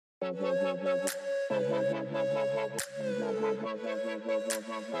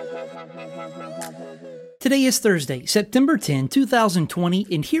Today is Thursday, September 10, 2020,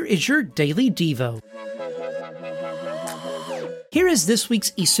 and here is your Daily Devo. Here is this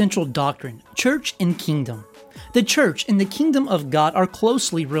week's essential doctrine, church and kingdom. The church and the kingdom of God are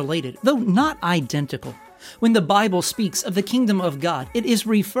closely related, though not identical. When the Bible speaks of the kingdom of God, it is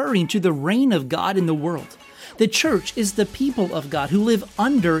referring to the reign of God in the world. The church is the people of God who live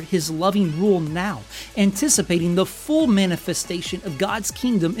under His loving rule now, anticipating the full manifestation of God's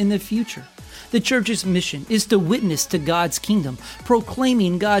kingdom in the future. The church's mission is to witness to God's kingdom,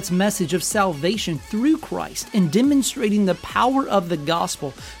 proclaiming God's message of salvation through Christ and demonstrating the power of the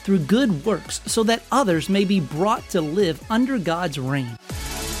gospel through good works so that others may be brought to live under God's reign.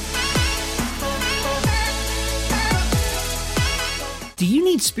 Do you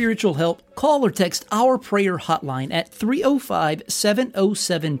need spiritual help? Call or text our prayer hotline at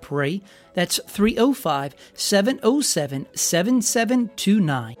 305-707-PRAY. That's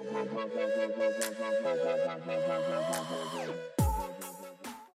 305-707-7729.